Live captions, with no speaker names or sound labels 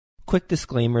quick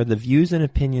disclaimer, the views and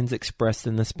opinions expressed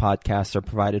in this podcast are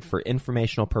provided for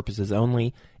informational purposes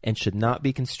only and should not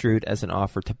be construed as an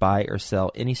offer to buy or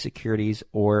sell any securities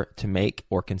or to make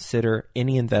or consider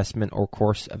any investment or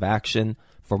course of action.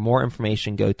 For more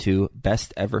information, go to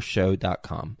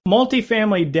bestevershow.com.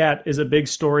 Multifamily debt is a big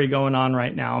story going on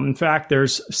right now. In fact,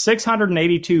 there's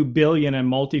 $682 billion in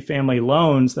multifamily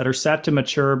loans that are set to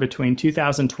mature between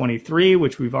 2023,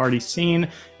 which we've already seen,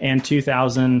 and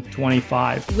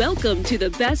 2025. Welcome to the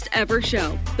Best Ever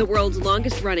Show, the world's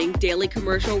longest running daily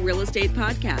commercial real estate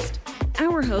podcast.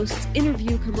 Our hosts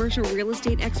interview commercial real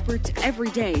estate experts every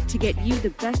day to get you the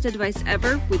best advice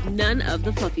ever with none of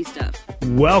the fluffy stuff.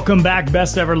 Welcome back,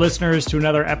 Best Ever listeners, to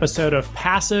another episode of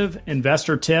Passive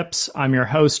Investor Tips. I'm your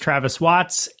host, Travis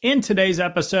Watts. In today's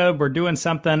episode, we're doing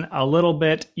something a little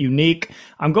bit unique.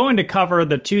 I'm going to cover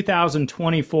the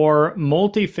 2024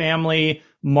 multifamily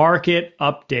market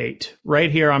update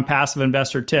right here on Passive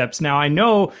Investor Tips. Now, I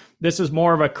know this is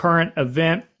more of a current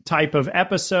event type of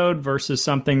episode versus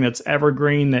something that's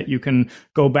evergreen that you can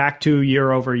go back to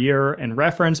year over year and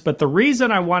reference. But the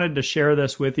reason I wanted to share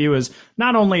this with you is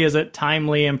not only is it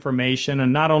timely information,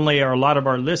 and not only are a lot of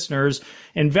our listeners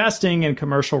investing in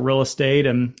commercial real estate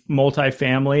and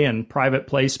multifamily and private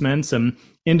placements and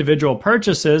individual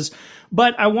purchases,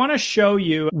 but I want to show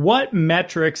you what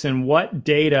metrics and what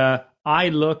data I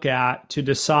look at to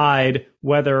decide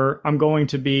whether I'm going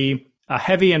to be a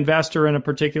heavy investor in a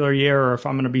particular year or if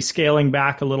I'm going to be scaling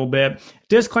back a little bit.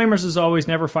 Disclaimers as always,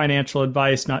 never financial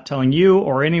advice, not telling you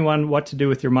or anyone what to do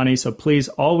with your money. So please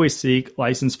always seek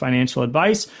licensed financial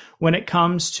advice when it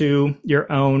comes to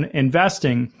your own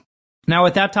investing. Now,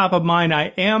 with that top of mind,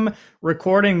 I am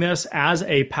recording this as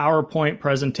a PowerPoint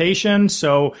presentation.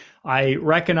 So I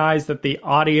recognize that the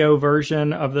audio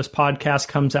version of this podcast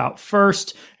comes out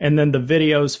first, and then the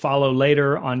videos follow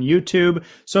later on YouTube.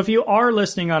 So if you are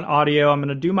listening on audio, I'm going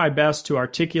to do my best to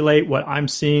articulate what I'm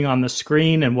seeing on the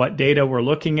screen and what data we're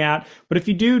looking at. But if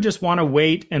you do just want to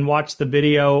wait and watch the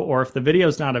video, or if the video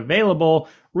is not available,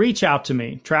 reach out to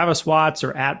me, Travis Watts,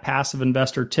 or at Passive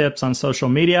Investor Tips on social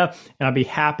media, and I'll be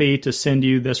happy to send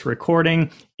you this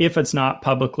recording if it's not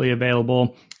publicly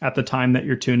available at the time that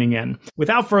you're tuning in.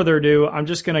 Without further ado, I'm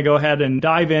just going to go ahead and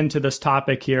dive into this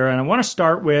topic here. And I want to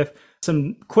start with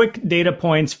some quick data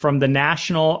points from the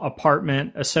National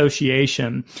Apartment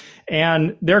Association.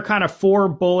 And their kind of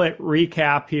 4-bullet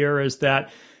recap here is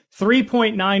that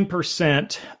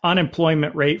 3.9%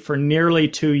 unemployment rate for nearly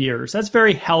 2 years. That's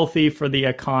very healthy for the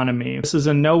economy. This is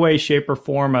in no way, shape, or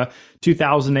form a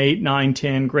 2008, 9,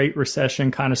 10 Great Recession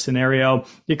kind of scenario.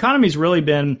 The economy's really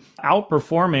been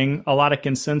outperforming a lot of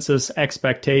consensus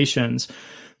expectations.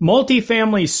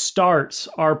 Multifamily starts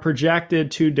are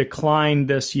projected to decline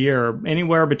this year,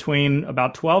 anywhere between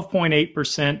about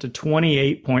 12.8% to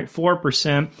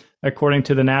 28.4%. According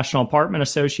to the National Apartment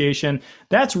Association.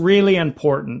 That's really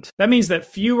important. That means that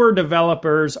fewer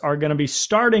developers are going to be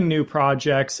starting new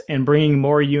projects and bringing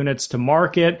more units to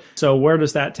market. So where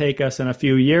does that take us in a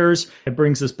few years? It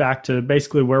brings us back to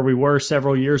basically where we were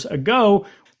several years ago.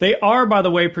 They are, by the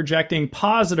way, projecting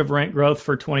positive rent growth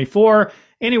for 24,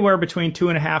 anywhere between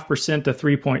 2.5% to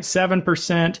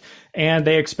 3.7%, and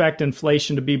they expect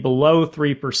inflation to be below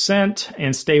 3%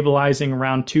 and stabilizing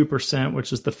around 2%,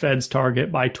 which is the Fed's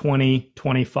target by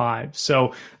 2025.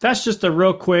 So that's just a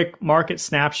real quick market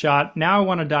snapshot. Now I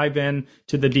want to dive in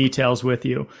to the details with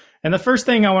you. And the first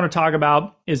thing I want to talk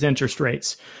about is interest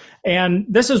rates. And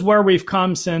this is where we've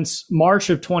come since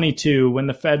March of 22, when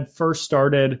the Fed first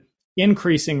started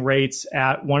increasing rates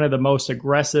at one of the most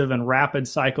aggressive and rapid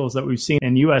cycles that we've seen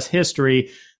in U.S. history.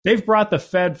 They've brought the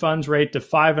Fed funds rate to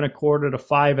 5.25 to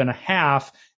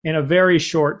 5.5 in a very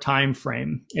short time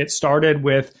frame. It started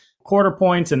with quarter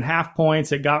points and half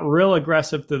points. It got real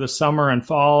aggressive through the summer and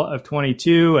fall of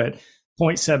 22 at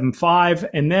 0.75.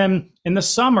 And then in the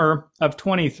summer of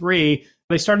 23,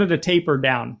 they started to taper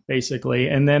down, basically.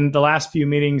 And then the last few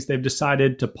meetings, they've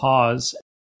decided to pause.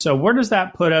 So where does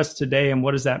that put us today, and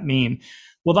what does that mean?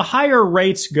 Well, the higher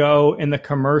rates go in the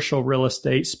commercial real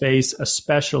estate space,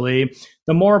 especially,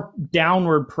 the more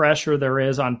downward pressure there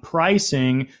is on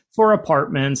pricing for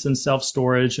apartments and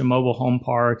self-storage and mobile home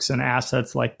parks and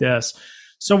assets like this.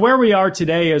 So where we are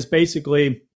today is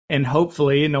basically, and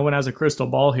hopefully, no one has a crystal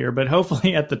ball here, but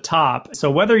hopefully at the top. So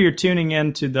whether you're tuning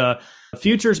into the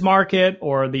futures market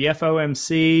or the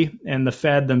FOMC and the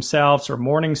Fed themselves or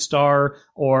Morningstar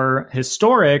or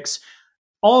historics,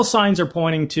 all signs are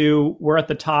pointing to we're at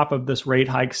the top of this rate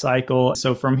hike cycle.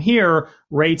 So from here,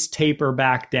 rates taper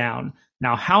back down.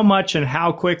 Now, how much and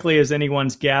how quickly is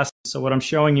anyone's guess? So what I'm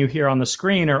showing you here on the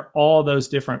screen are all those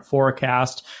different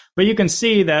forecasts. But you can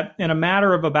see that in a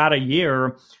matter of about a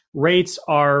year, rates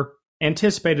are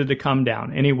anticipated to come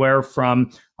down anywhere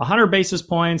from 100 basis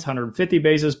points, 150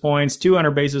 basis points,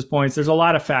 200 basis points. There's a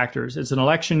lot of factors. It's an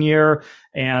election year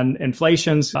and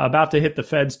inflation's about to hit the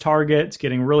Fed's target. It's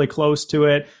getting really close to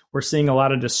it. We're seeing a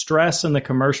lot of distress in the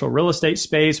commercial real estate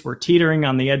space. We're teetering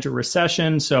on the edge of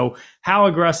recession. So how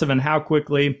aggressive and how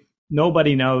quickly,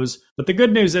 nobody knows. But the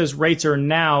good news is rates are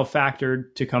now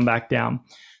factored to come back down.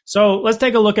 So let's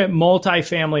take a look at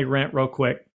multifamily rent real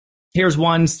quick. Here's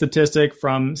one statistic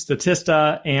from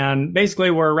Statista, and basically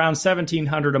we're around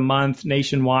 $1,700 a month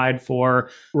nationwide for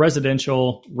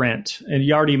residential rent. And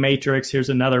Yardi Matrix, here's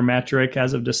another metric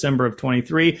as of December of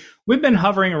 23. We've been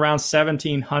hovering around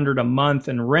 $1,700 a month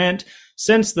in rent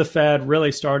since the Fed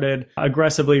really started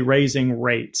aggressively raising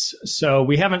rates. So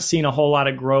we haven't seen a whole lot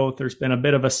of growth. There's been a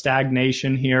bit of a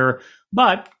stagnation here.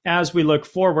 But as we look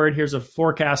forward, here's a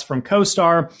forecast from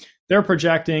CoStar. They're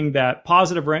projecting that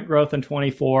positive rent growth in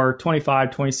 24,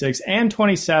 25, 26, and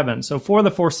 27. So for the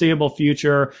foreseeable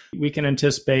future, we can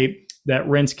anticipate that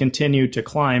rents continue to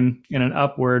climb in an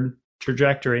upward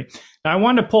trajectory. Now, I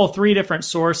wanted to pull three different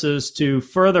sources to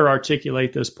further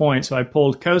articulate this point. So I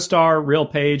pulled CoStar,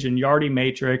 RealPage, and Yardi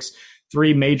Matrix,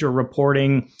 three major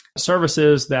reporting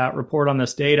services that report on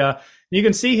this data. You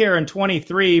can see here in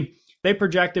 23, they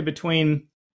projected between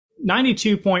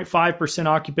 92.5%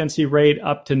 occupancy rate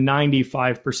up to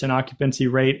 95% occupancy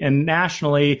rate. And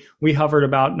nationally, we hovered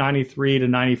about 93 to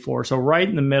 94. So right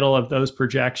in the middle of those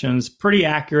projections, pretty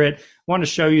accurate. I want to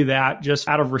show you that just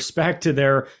out of respect to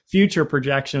their future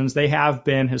projections. They have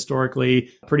been historically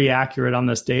pretty accurate on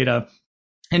this data.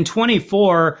 In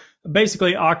 24,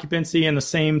 basically occupancy in the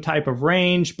same type of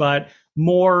range, but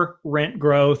more rent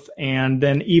growth and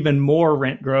then even more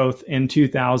rent growth in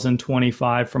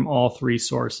 2025 from all three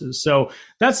sources. So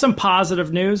that's some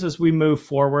positive news as we move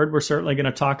forward. We're certainly going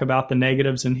to talk about the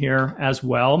negatives in here as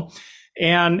well.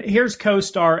 And here's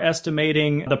CoStar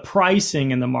estimating the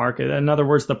pricing in the market. In other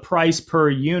words, the price per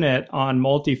unit on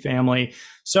multifamily.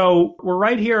 So we're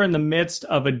right here in the midst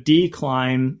of a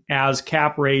decline as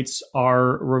cap rates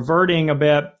are reverting a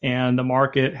bit and the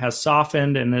market has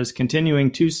softened and is continuing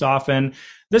to soften.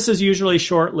 This is usually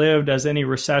short-lived, as any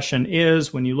recession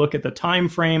is. When you look at the time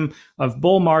frame of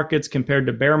bull markets compared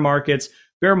to bear markets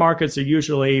are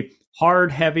usually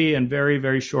hard, heavy, and very,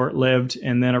 very short-lived,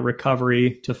 and then a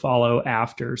recovery to follow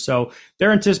after. So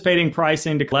they're anticipating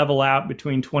pricing to level out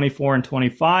between 24 and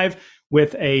 25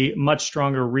 with a much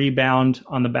stronger rebound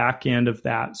on the back end of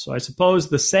that. So I suppose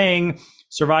the saying,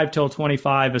 survive till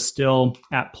 25, is still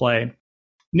at play.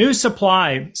 New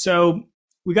supply. So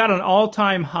we got an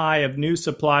all-time high of new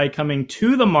supply coming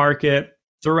to the market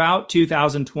throughout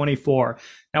 2024.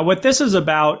 Now, what this is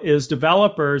about is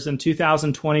developers in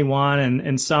 2021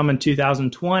 and some in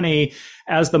 2020,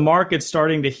 as the market's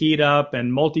starting to heat up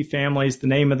and multifamily is the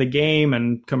name of the game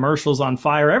and commercials on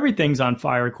fire, everything's on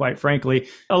fire, quite frankly.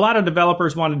 A lot of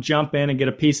developers want to jump in and get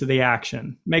a piece of the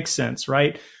action. Makes sense,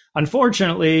 right?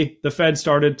 Unfortunately, the Fed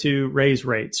started to raise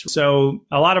rates. So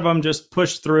a lot of them just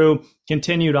pushed through,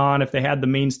 continued on if they had the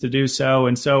means to do so.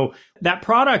 And so that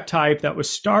product type that was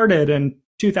started in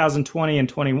 2020 and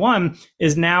 21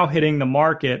 is now hitting the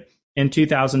market in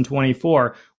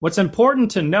 2024. What's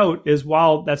important to note is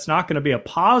while that's not going to be a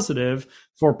positive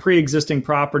for pre-existing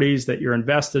properties that you're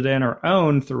invested in or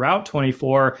own throughout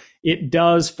 24, it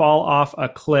does fall off a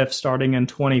cliff starting in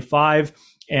 25,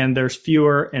 and there's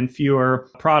fewer and fewer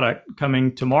product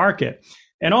coming to market.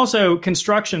 And also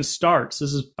construction starts.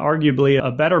 This is arguably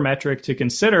a better metric to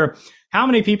consider. How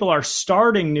many people are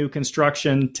starting new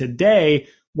construction today?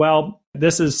 Well,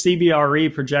 this is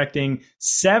CBRE projecting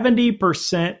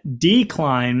 70%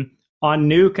 decline on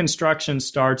new construction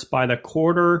starts by the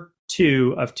quarter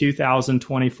two of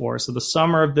 2024. So the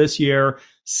summer of this year,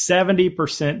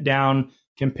 70% down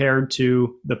compared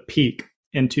to the peak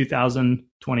in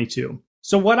 2022.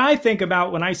 So what I think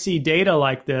about when I see data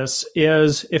like this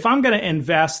is if I'm going to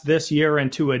invest this year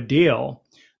into a deal,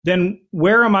 then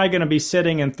where am I going to be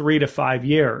sitting in 3 to 5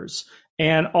 years?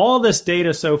 And all this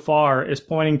data so far is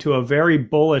pointing to a very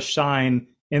bullish sign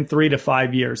in 3 to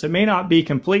 5 years. It may not be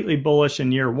completely bullish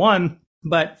in year one,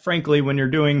 but frankly, when you're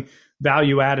doing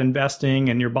value add investing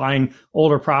and you're buying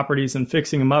older properties and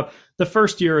fixing them up, the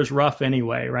first year is rough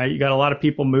anyway, right? You got a lot of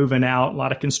people moving out, a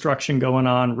lot of construction going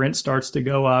on, rent starts to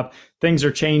go up, things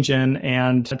are changing,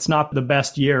 and it's not the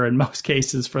best year in most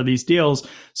cases for these deals.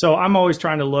 So I'm always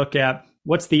trying to look at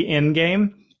what's the end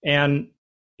game and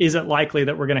is it likely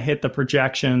that we're going to hit the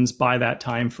projections by that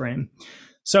time frame?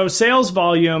 So sales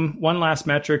volume, one last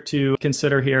metric to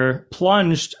consider here,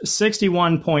 plunged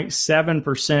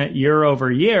 61.7% year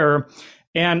over year.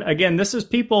 And again, this is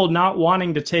people not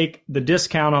wanting to take the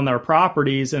discount on their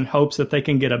properties in hopes that they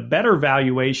can get a better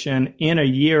valuation in a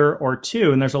year or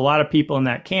two. And there's a lot of people in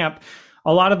that camp.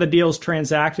 A lot of the deals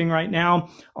transacting right now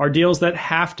are deals that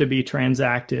have to be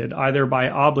transacted either by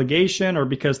obligation or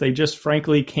because they just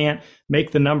frankly can't make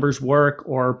the numbers work,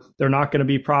 or they're not going to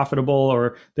be profitable,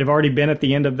 or they've already been at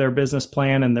the end of their business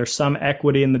plan and there's some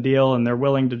equity in the deal and they're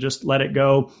willing to just let it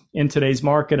go in today's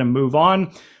market and move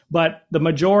on. But the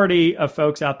majority of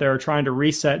folks out there are trying to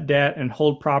reset debt and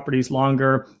hold properties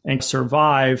longer and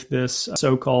survive this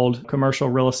so-called commercial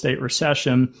real estate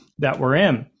recession that we're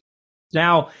in.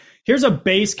 Now, here's a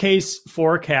base case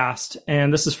forecast,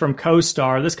 and this is from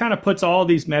CoStar. This kind of puts all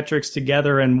these metrics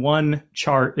together in one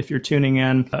chart if you're tuning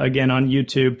in, again, on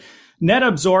YouTube. Net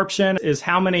absorption is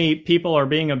how many people are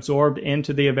being absorbed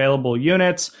into the available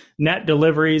units. Net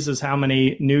deliveries is how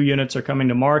many new units are coming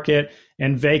to market.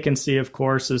 And vacancy, of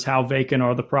course, is how vacant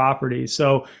are the properties.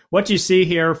 So what you see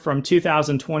here from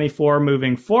 2024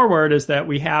 moving forward is that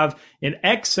we have an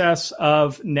excess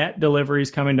of net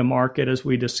deliveries coming to market, as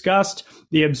we discussed.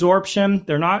 The absorption,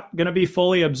 they're not going to be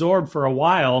fully absorbed for a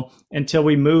while until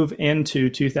we move into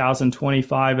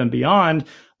 2025 and beyond.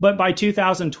 But by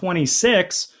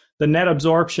 2026, the net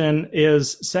absorption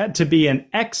is set to be in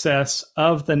excess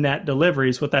of the net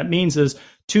deliveries. What that means is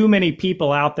too many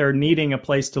people out there needing a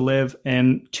place to live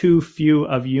and too few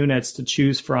of units to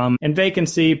choose from. And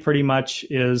vacancy pretty much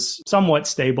is somewhat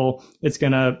stable. It's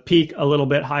going to peak a little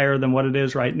bit higher than what it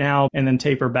is right now and then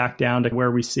taper back down to where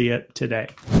we see it today.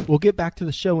 We'll get back to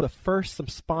the show, but first, some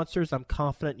sponsors I'm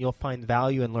confident you'll find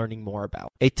value in learning more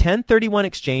about. A 1031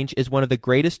 exchange is one of the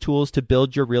greatest tools to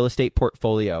build your real estate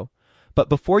portfolio. But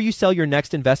before you sell your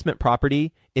next investment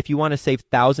property, if you want to save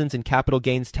thousands in capital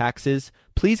gains taxes,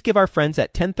 please give our friends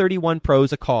at 1031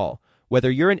 Pros a call. Whether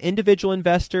you're an individual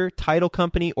investor, title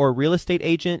company, or real estate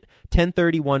agent,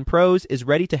 1031 Pros is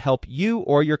ready to help you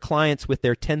or your clients with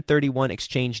their 1031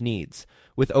 exchange needs.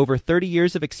 With over 30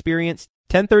 years of experience,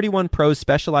 1031 Pros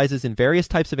specializes in various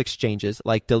types of exchanges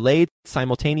like delayed,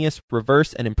 simultaneous,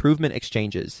 reverse, and improvement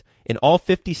exchanges in all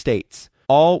 50 states,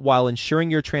 all while ensuring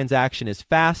your transaction is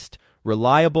fast,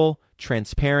 reliable,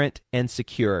 transparent, and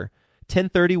secure.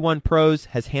 1031 Pros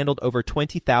has handled over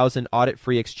 20,000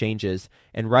 audit-free exchanges,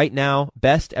 and right now,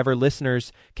 Best Ever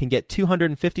listeners can get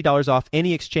 $250 off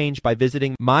any exchange by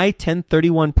visiting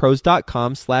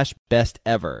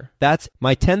my1031pros.com/bestever. That's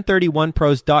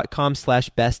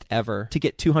my1031pros.com/bestever to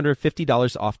get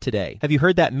 $250 off today. Have you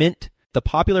heard that Mint, the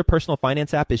popular personal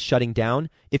finance app, is shutting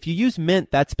down? If you use Mint,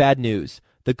 that's bad news.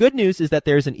 The good news is that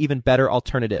there's an even better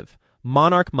alternative.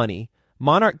 Monarch Money.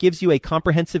 Monarch gives you a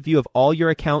comprehensive view of all your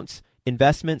accounts,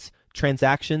 investments,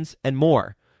 transactions, and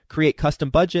more. Create custom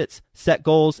budgets, set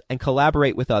goals, and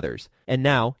collaborate with others. And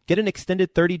now, get an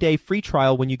extended 30-day free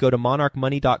trial when you go to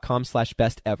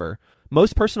monarchmoney.com/bestever.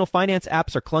 Most personal finance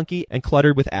apps are clunky and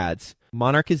cluttered with ads.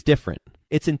 Monarch is different.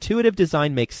 Its intuitive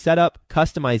design makes setup,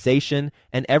 customization,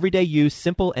 and everyday use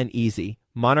simple and easy.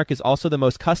 Monarch is also the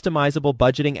most customizable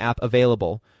budgeting app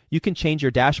available. You can change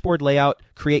your dashboard layout,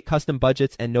 create custom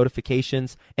budgets and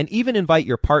notifications, and even invite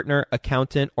your partner,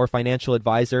 accountant, or financial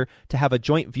advisor to have a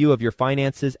joint view of your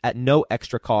finances at no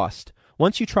extra cost.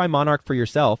 Once you try Monarch for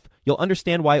yourself, you'll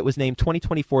understand why it was named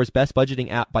 2024's best budgeting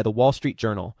app by the Wall Street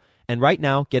Journal. And right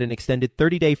now, get an extended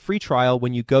 30-day free trial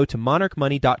when you go to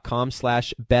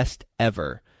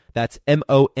monarchmoney.com/bestever. That's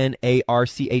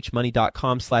MONARCH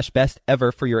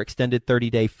money.com/bestever for your extended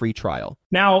 30-day free trial.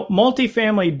 Now,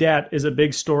 multifamily debt is a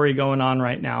big story going on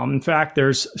right now. In fact,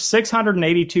 there's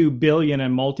 $682 billion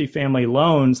in multifamily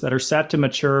loans that are set to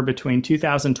mature between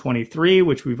 2023,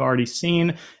 which we've already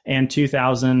seen, and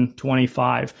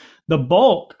 2025. The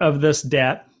bulk of this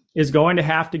debt is going to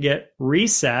have to get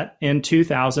reset in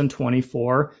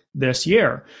 2024 this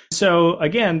year. So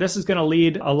again, this is going to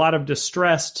lead a lot of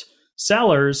distressed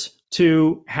sellers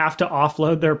to have to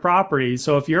offload their properties.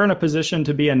 So if you're in a position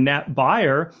to be a net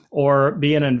buyer or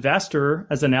be an investor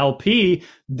as an LP,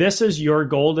 this is your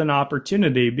golden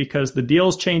opportunity, because the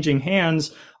deals changing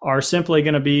hands are simply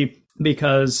going to be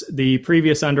because the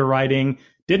previous underwriting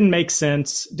didn't make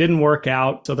sense, didn't work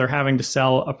out. So they're having to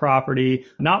sell a property,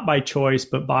 not by choice,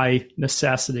 but by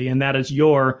necessity. And that is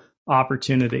your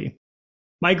opportunity.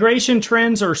 Migration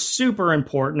trends are super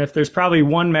important. If there's probably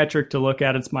one metric to look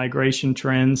at, it's migration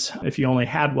trends, if you only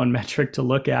had one metric to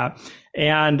look at.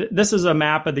 And this is a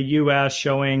map of the U.S.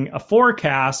 showing a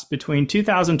forecast between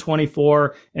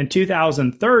 2024 and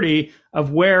 2030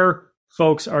 of where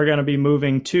folks are going to be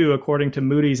moving to, according to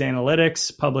Moody's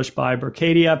Analytics, published by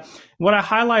Berkadia. What I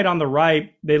highlight on the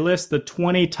right, they list the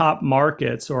 20 top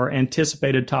markets or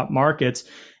anticipated top markets.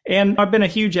 And I've been a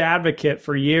huge advocate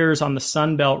for years on the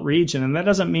Sun Belt region. And that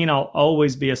doesn't mean I'll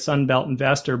always be a Sun Belt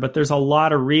investor, but there's a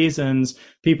lot of reasons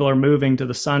people are moving to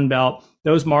the Sun Belt.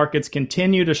 Those markets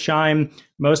continue to shine.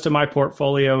 Most of my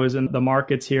portfolio is in the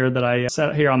markets here that I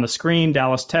set here on the screen: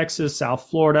 Dallas, Texas, South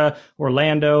Florida,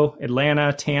 Orlando,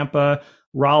 Atlanta, Tampa,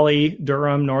 Raleigh,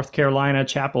 Durham, North Carolina.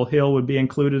 Chapel Hill would be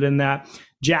included in that.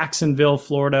 Jacksonville,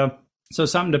 Florida. So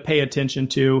something to pay attention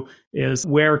to is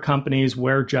where companies,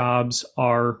 where jobs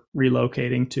are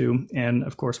relocating to, and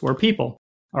of course, where people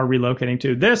are relocating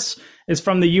to. This is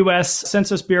from the U.S.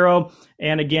 Census Bureau.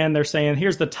 And again, they're saying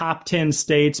here's the top 10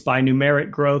 states by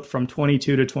numeric growth from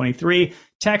 22 to 23.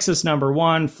 Texas, number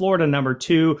 1, Florida, number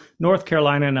 2, North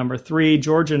Carolina, number 3,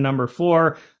 Georgia, number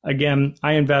 4. Again,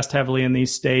 I invest heavily in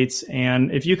these states.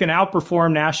 And if you can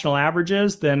outperform national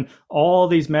averages, then all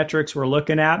these metrics we're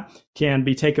looking at can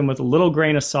be taken with a little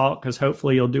grain of salt, because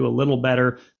hopefully you'll do a little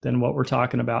better than what we're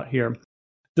talking about here.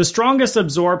 The strongest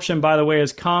absorption, by the way,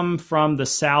 has come from the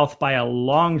South by a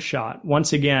long shot.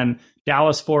 Once again,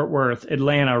 Dallas, Fort Worth,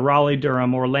 Atlanta, Raleigh,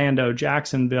 Durham, Orlando,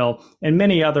 Jacksonville, and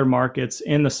many other markets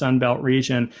in the Sun Belt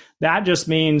region. That just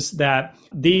means that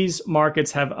these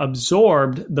markets have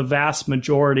absorbed the vast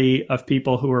majority of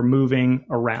people who are moving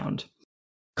around.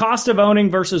 Cost of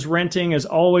owning versus renting is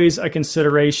always a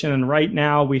consideration. And right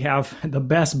now we have the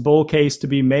best bull case to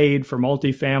be made for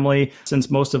multifamily since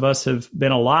most of us have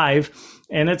been alive.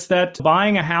 And it's that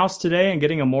buying a house today and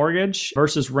getting a mortgage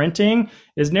versus renting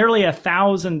is nearly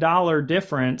 $1,000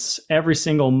 difference every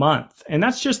single month. And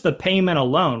that's just the payment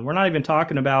alone. We're not even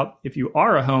talking about, if you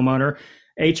are a homeowner,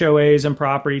 HOAs and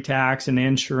property tax and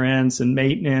insurance and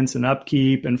maintenance and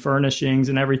upkeep and furnishings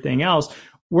and everything else.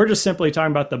 We're just simply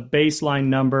talking about the baseline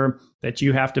number that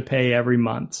you have to pay every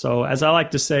month. So as I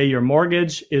like to say, your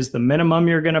mortgage is the minimum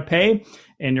you're going to pay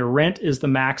and your rent is the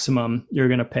maximum you're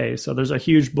going to pay. So there's a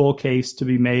huge bull case to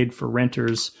be made for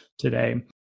renters today.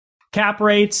 Cap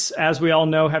rates, as we all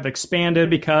know, have expanded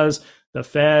because the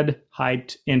Fed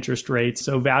hiked interest rates.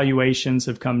 So valuations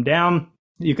have come down.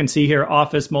 You can see here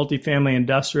office, multifamily,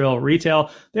 industrial,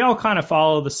 retail. They all kind of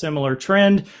follow the similar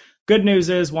trend. Good news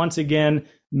is, once again,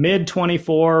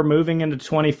 mid-24, moving into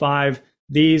 25,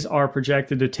 these are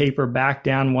projected to taper back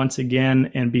down once again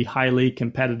and be highly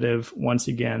competitive once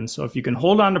again. So if you can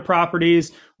hold on to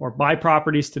properties or buy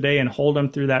properties today and hold them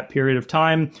through that period of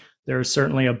time, there is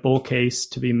certainly a bull case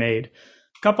to be made.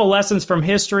 A couple lessons from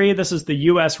history. This is the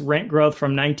U.S. rent growth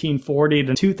from 1940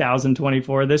 to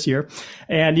 2024 this year.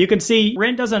 And you can see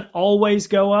rent doesn't always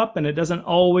go up, and it doesn't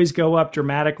always go up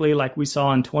dramatically like we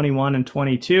saw in 21 and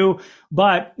 22.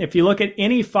 But if you look at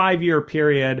any 5-year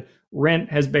period,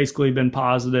 rent has basically been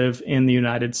positive in the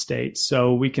United States.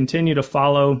 So we continue to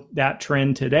follow that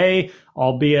trend today,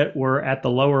 albeit we're at the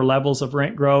lower levels of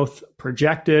rent growth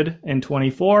projected in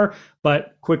 24,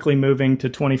 but quickly moving to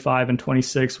 25 and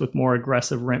 26 with more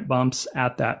aggressive rent bumps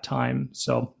at that time.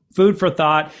 So food for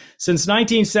thought. Since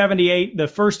 1978, the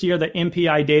first year that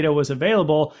MPI data was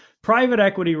available, private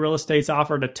equity real estate's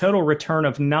offered a total return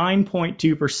of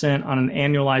 9.2% on an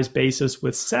annualized basis,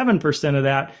 with 7% of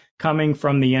that coming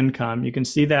from the income. You can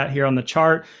see that here on the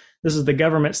chart. This is the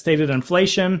government stated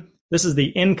inflation. This is the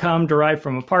income derived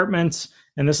from apartments.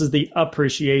 And this is the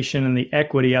appreciation and the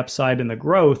equity upside and the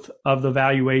growth of the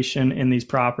valuation in these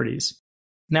properties.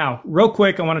 Now, real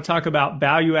quick, I want to talk about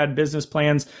value add business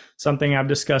plans, something I've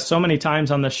discussed so many times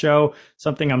on the show,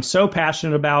 something I'm so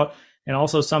passionate about, and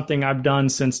also something I've done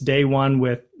since day one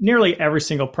with nearly every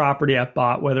single property I've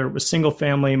bought, whether it was single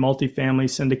family, multifamily,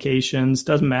 syndications,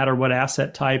 doesn't matter what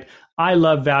asset type. I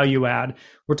love value add.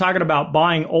 We're talking about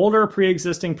buying older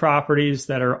pre-existing properties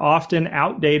that are often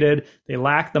outdated. They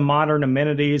lack the modern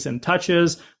amenities and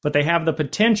touches, but they have the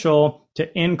potential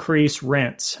to increase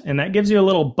rents. And that gives you a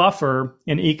little buffer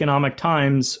in economic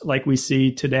times like we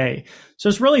see today. So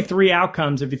it's really 3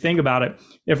 outcomes if you think about it.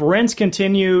 If rents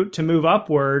continue to move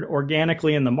upward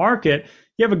organically in the market,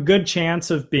 you have a good chance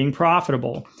of being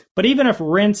profitable. But even if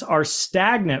rents are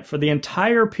stagnant for the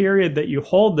entire period that you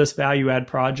hold this value add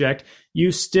project,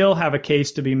 you still have a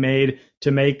case to be made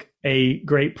to make a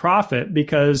great profit,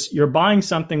 because you're buying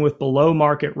something with below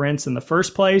market rents in the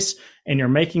first place, and you're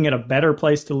making it a better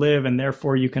place to live, and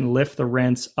therefore you can lift the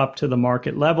rents up to the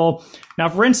market level. Now,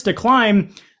 if rents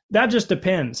decline, that just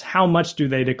depends. How much do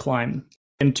they decline?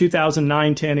 In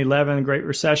 2009, 10, 11, Great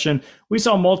Recession, we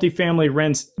saw multifamily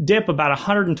rents dip about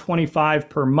 $125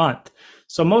 per month.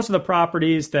 So most of the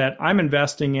properties that I'm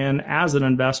investing in as an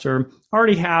investor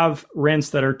already have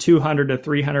rents that are 200 to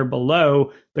 300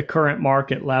 below the current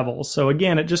market level. So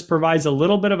again, it just provides a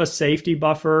little bit of a safety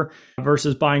buffer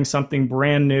versus buying something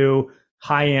brand new,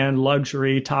 high-end,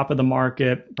 luxury, top of the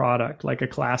market product like a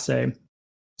Class A.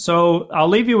 So I'll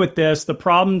leave you with this, the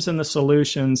problems and the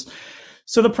solutions.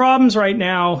 So the problems right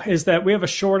now is that we have a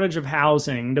shortage of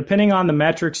housing. Depending on the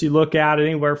metrics you look at,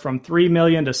 anywhere from 3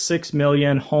 million to 6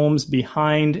 million homes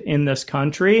behind in this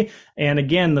country. And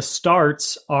again, the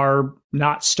starts are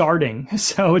not starting.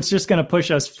 So it's just going to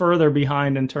push us further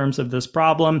behind in terms of this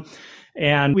problem.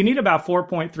 And we need about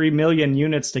 4.3 million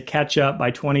units to catch up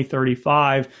by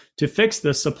 2035 to fix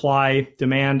the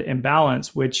supply-demand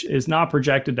imbalance, which is not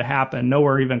projected to happen,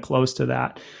 nowhere even close to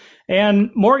that. And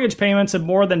mortgage payments have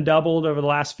more than doubled over the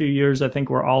last few years. I think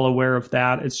we're all aware of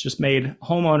that. It's just made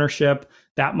home ownership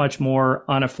that much more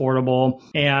unaffordable.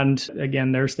 And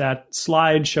again, there's that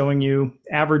slide showing you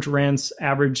average rents,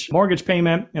 average mortgage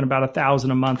payment, and about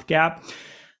 $1,000 a month gap.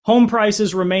 Home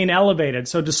prices remain elevated.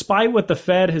 So despite what the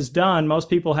Fed has done, most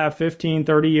people have 15,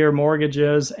 30-year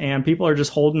mortgages, and people are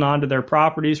just holding on to their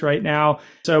properties right now.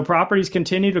 So properties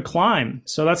continue to climb.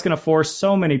 So that's going to force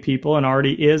so many people, and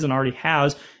already is and already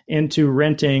has, into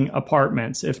renting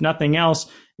apartments, if nothing else,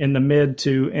 in the mid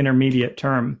to intermediate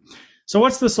term. So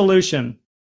what's the solution?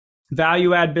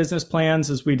 Value add business plans,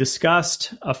 as we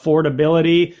discussed.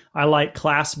 Affordability. I like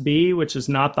Class B, which is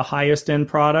not the highest end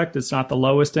product. It's not the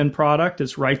lowest end product.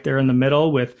 It's right there in the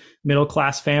middle with middle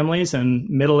class families and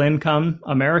middle income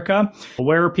America.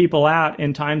 Where are people at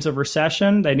in times of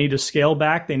recession? They need to scale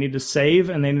back. They need to save,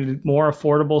 and they need more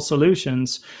affordable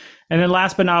solutions. And then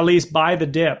last but not least, buy the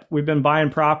dip. We've been buying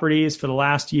properties for the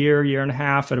last year and a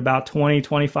half at about 20,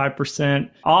 25%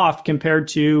 off compared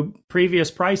to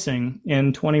previous pricing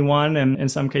in 21 and in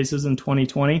some cases in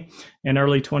 2020 and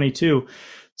early 22.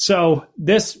 So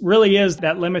this really is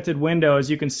that limited window,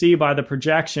 as you can see by the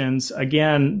projections.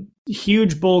 Again,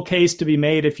 huge bull case to be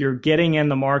made if you're getting in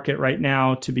the market right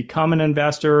now to become an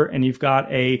investor and you've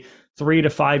got a 3 to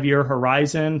 5 year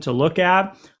horizon to look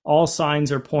at. All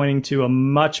signs are pointing to a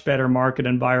much better market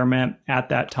environment at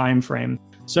that time frame.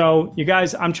 So you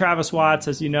guys, I'm Travis Watts.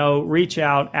 As you know, reach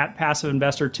out at Passive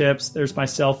Investor Tips. There's my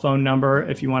cell phone number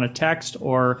if you want to text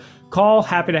or call.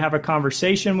 Happy to have a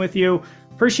conversation with you.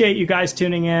 Appreciate you guys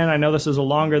tuning in. I know this is a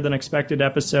longer than expected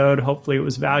episode. Hopefully it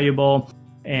was valuable.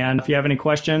 And if you have any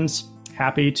questions,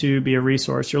 happy to be a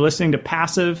resource. You're listening to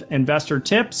Passive Investor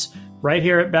Tips right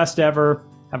here at Best Ever.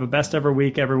 Have a best ever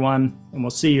week, everyone, and we'll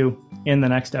see you in the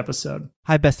next episode.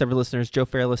 Hi, Best Ever listeners. Joe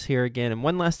Fairless here again. And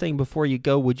one last thing before you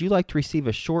go, would you like to receive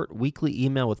a short weekly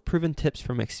email with proven tips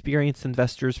from experienced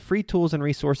investors, free tools and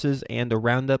resources, and a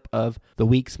roundup of the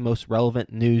week's most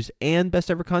relevant news and best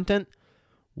ever content?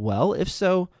 Well, if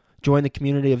so, join the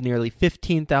community of nearly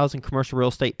 15,000 commercial real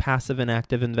estate passive and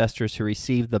active investors who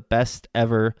receive the Best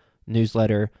Ever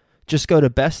newsletter. Just go to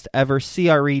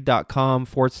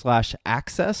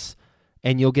bestevercre.com/access.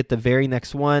 And you'll get the very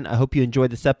next one. I hope you enjoyed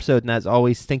this episode. And as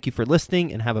always, thank you for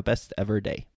listening and have a best ever day.